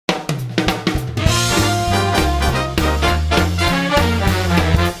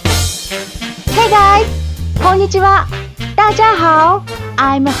こんにちは。大家好。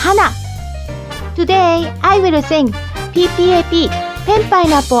I'm Hana. Today I will sing PPAP,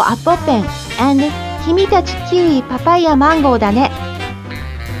 penpineapple apple pen, and Kimitachi Kiwi Papaya Mango Dane.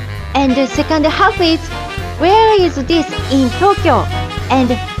 And the second half is Where is this in Tokyo? And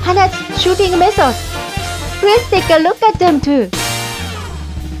Hana's shooting methods. Please take a look at them too.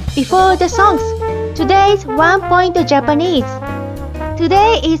 Before the songs, today's 1 point Japanese.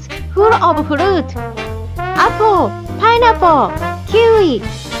 Today is full of fruit. Apple, pineapple, kiwi,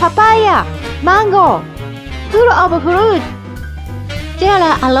 papaya, mango. Full of fruit. There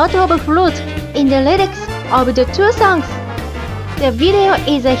are a lot of fruit in the lyrics of the two songs. The video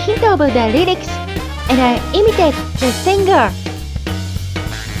is a hint of the lyrics, and I imitate the singer.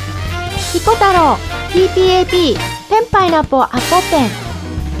 PIKOTARO PPAP, penpineapple apple pen.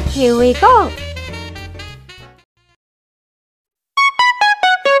 Here we go.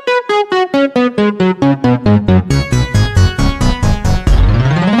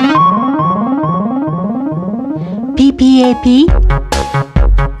 PPAP.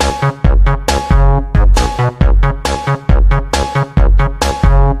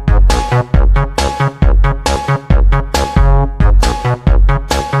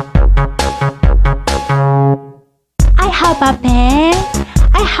 I have a pen.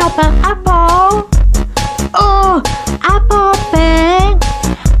 I have an apple. Oh, apple pen.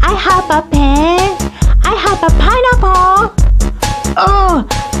 I have a pen. I have a pineapple. Oh,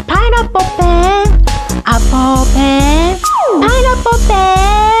 pineapple pen. Apple pen. Pineapple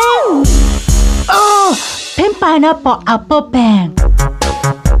pen. Oh, penpineapple apple pen.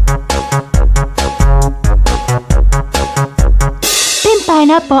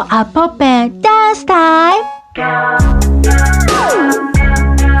 Penpineapple apple pen. Dance time.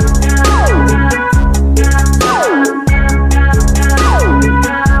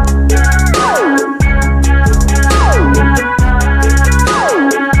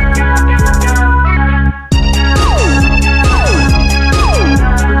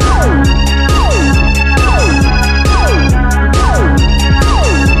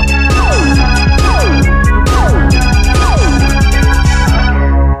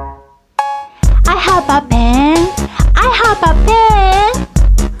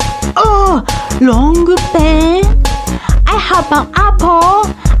 Long pen. I have an apple.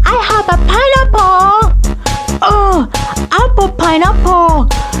 I have a pineapple. Oh, apple pineapple.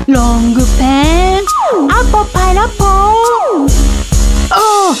 Long pen. Apple pineapple.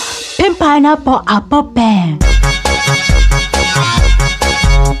 Oh, penpineapple apple pen.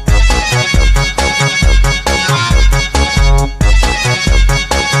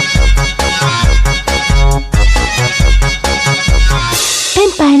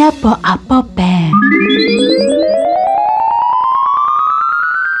 Penpineapple apple pen.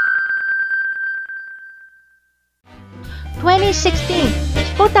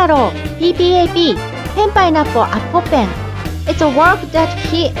 PIKOTARO PPAP, penpineapple apple pen. It's a work that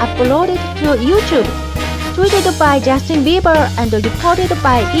he uploaded to YouTube, tweeted by Justin Bieber and reported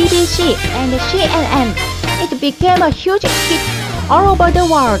by BBC and CNN. It became a huge hit all over the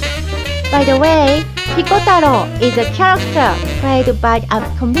world. By the way, PIKOTARO is a character played by a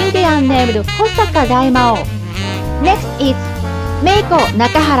comedian named Kosaka Daimao. Next is Meiko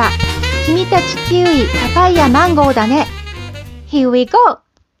Nakahara, Kimitachi Kiwi Papaya Mango Dane. Here we go.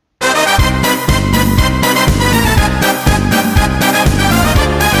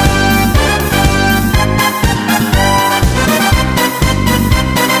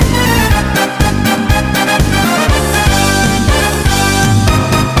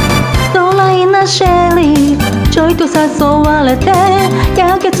シェリーちょいと誘われて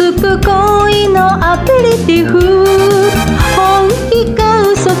焼けつく恋のアペリティフ本気か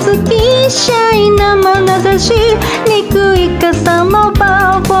嘘つきシャイな眼差し憎い傘も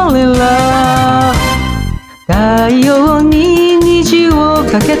バーフォレラ太陽に虹を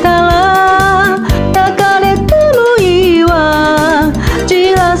かけたら焼かれてもいいわ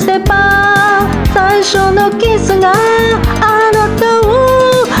じらせば最初のキスがあなたを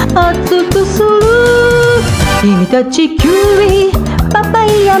熱くする君たちキウイパパ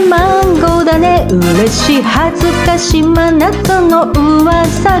イヤマンゴーだね嬉しい恥ずかしい真夏の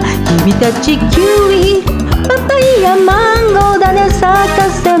噂君たちキウイパパイヤマンゴーだね咲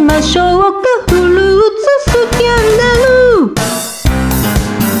かせましょうかフルーツスキャンダル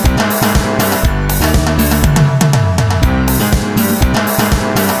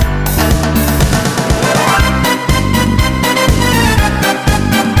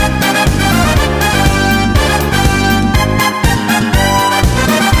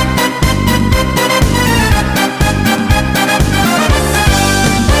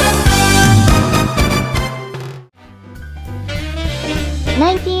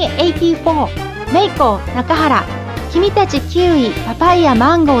おう、メイコ、中原、君たちキウイ、パパイヤ、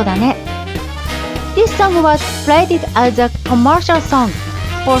マンゴーだね。This song was played as a commercial song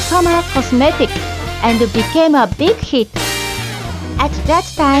for summer cosmetics and became a big hit. At that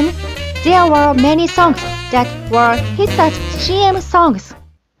time, there were many songs that were hits as CM songs.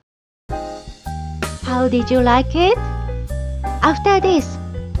 How did you like it? After this,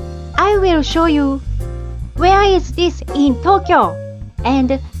 I will show you where is this in Tokyo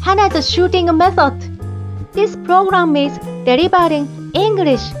and Hana's shooting method. This program is delivered in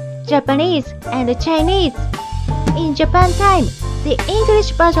English, Japanese, and Chinese. In Japan time, the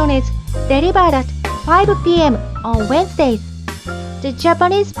English version is delivered at 5 p.m. on Wednesdays. The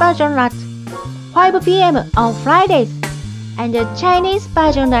Japanese version at 5 p.m. on Fridays, and the Chinese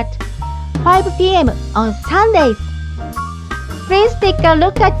version at 5 p.m. on Sundays. Please take a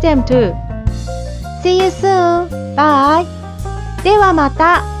look at them too. See you soon. Bye. ではま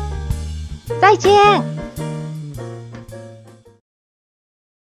た。再见。